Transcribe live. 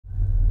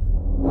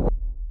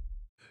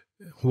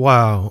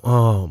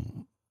Wow.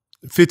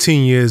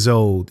 15 years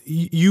old.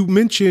 You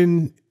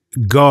mentioned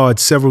God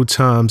several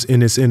times in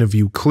this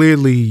interview.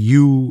 Clearly,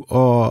 you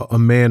are a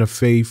man of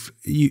faith.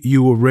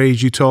 You were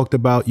raised, you talked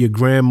about your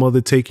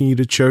grandmother taking you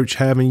to church,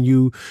 having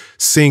you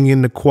sing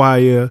in the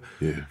choir.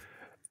 Yeah.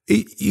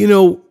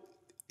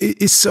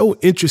 It's so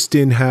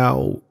interesting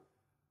how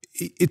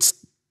it's,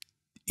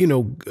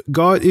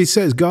 God, it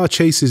says God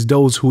chases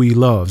those who he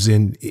loves.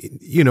 And,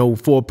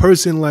 for a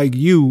person like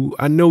you,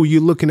 I know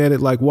you're looking at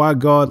it like, why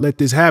God let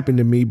this happen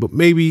to me? But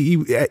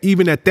maybe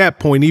even at that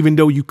point, even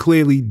though you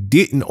clearly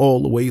didn't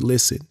all the way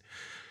listen,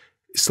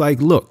 it's like,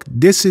 look,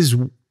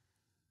 it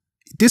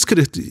could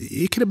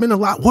have been a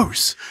lot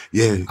worse.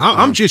 Yeah.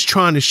 I'm just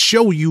trying to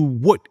show you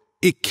what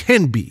it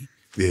can be.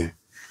 Yeah.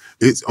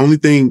 It's only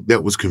thing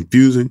that was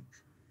confusing.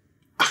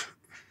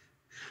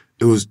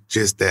 It was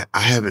just that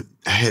I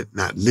had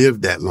not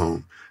lived that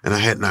long, and I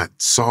had not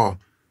saw,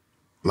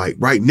 like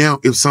right now,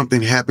 if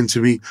something happened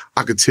to me,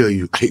 I could tell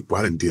you, hey, boy,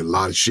 I done did a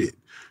lot of shit.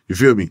 You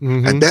feel me?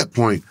 Mm-hmm. At that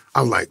point,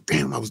 I was like,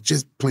 damn, I was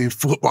just playing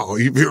football.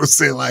 You feel what I'm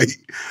saying? Like,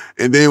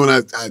 and then when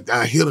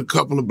I hit a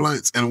couple of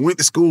blunts and I went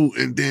to school,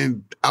 and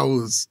then I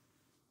was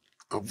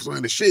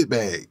in a shit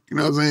bag, you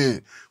know what I'm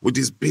saying? With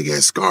this big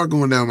ass scar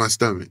going down my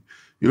stomach.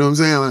 You know what I'm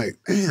saying? Like,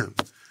 damn.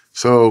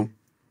 So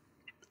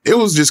it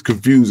was just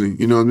confusing,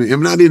 you know what I mean? I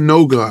mean, I didn't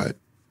know God.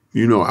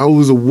 I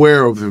was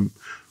aware of him,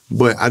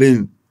 but I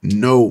didn't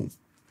know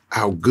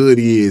how good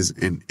he is,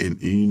 and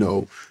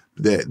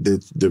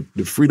that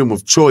the freedom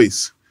of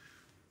choice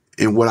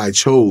in what I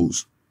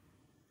chose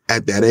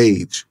at that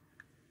age,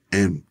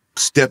 and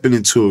stepping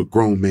into a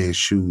grown man's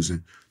shoes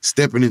and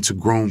stepping into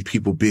grown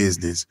people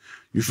business.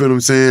 You feel what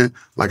I'm saying?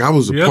 Like I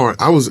was a part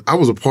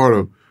a part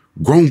of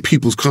grown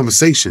people's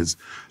conversations.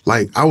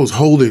 Like I was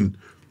holding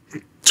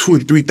 $2,000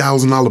 and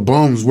 $3,000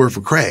 bombs worth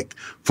of crack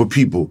for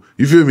people.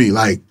 You feel me?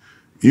 Like,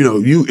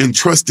 you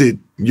entrusted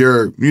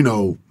your,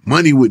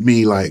 money with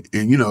me, like,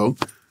 and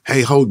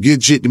hey,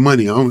 get the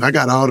money. I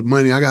got all the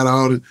money. I got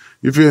all the,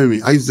 you feel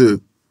me? I used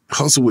to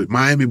hustle with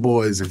Miami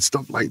boys and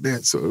stuff like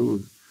that.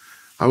 So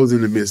I was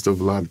in the midst of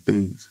a lot of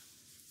things.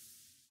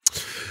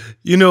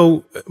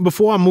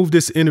 Before I move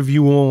this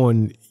interview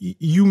on,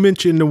 you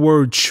mentioned the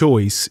word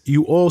choice.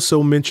 You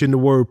also mentioned the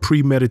word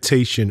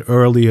premeditation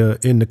earlier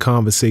in the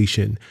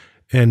conversation.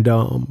 And,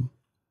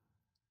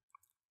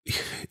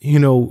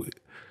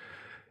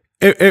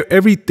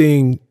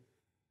 everything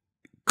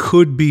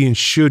could be and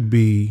should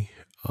be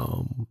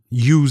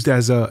used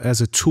as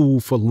a tool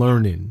for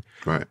learning.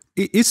 Right.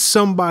 It's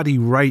somebody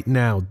right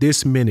now,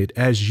 this minute,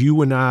 as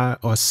you and I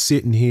are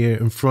sitting here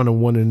in front of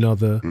one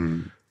another,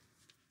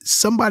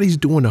 somebody's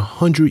doing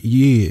 100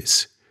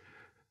 years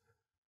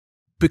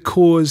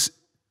because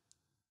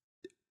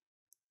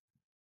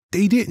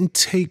they didn't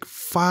take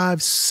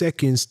 5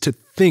 seconds to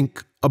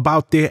think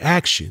about their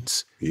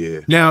actions.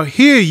 Yeah. Now,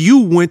 here you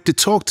went to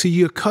talk to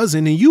your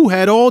cousin and you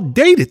had all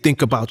day to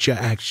think about your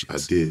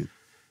actions. I did.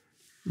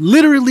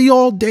 Literally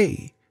all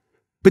day.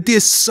 But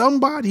there's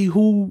somebody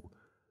who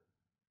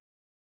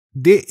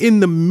they're in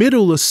the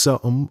middle of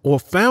something or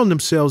found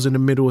themselves in the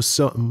middle of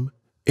something.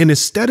 And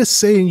instead of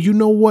saying, you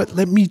know what,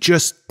 let me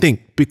just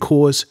think,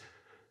 because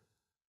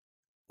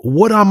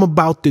what I'm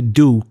about to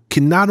do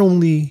can not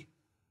only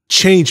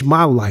change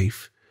my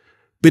life,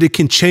 but it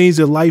can change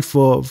the life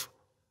of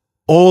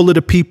all of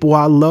the people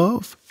I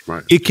love.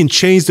 Right. It can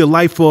change the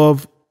life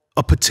of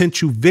a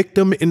potential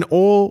victim and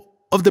all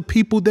of the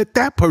people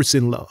that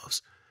person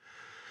loves.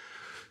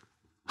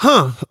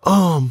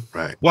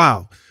 Right.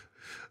 Wow.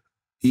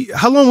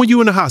 How long were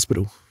you in the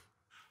hospital?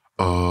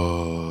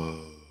 I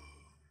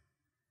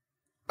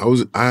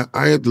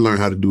had to learn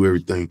how to do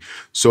everything.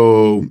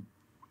 So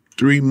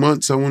 3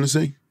 months, I want to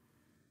say.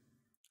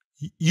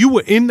 You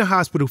were in the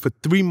hospital for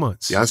 3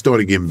 months. Yeah, I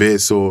started getting bed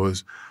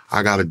sores.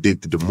 I got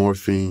addicted to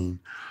morphine.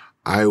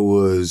 I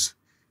was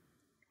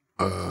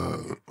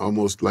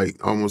almost 3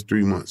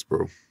 months, bro.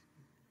 You know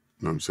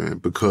what I'm saying?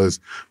 Because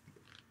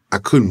I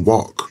couldn't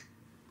walk.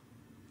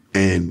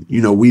 And,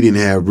 we didn't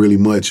have really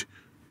much,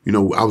 I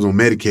was on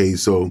Medicaid,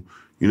 so,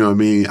 you know what I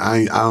mean?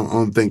 I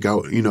don't think I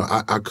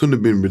couldn't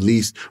have been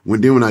released.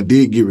 When I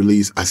did get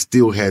released, I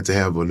still had to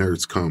have a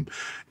nurse come.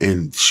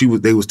 And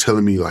they was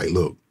telling me, like,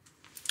 look,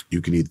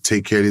 you can either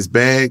take care of this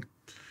bag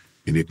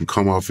and it can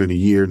come off in a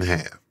year and a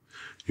half.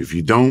 If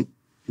you don't,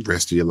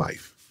 rest of your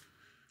life.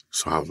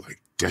 So I was like,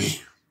 damn,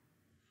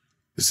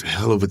 it's a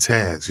hell of a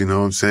task, you know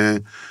what I'm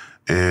saying?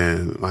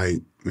 And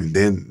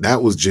then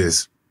that was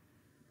just,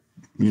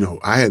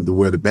 I had to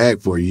wear the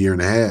bag for a year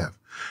and a half.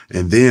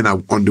 And then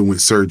I underwent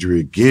surgery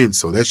again.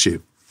 So that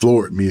shit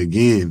floored me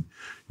again.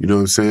 You know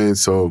what I'm saying?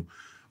 So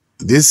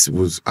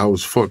I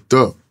was fucked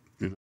up.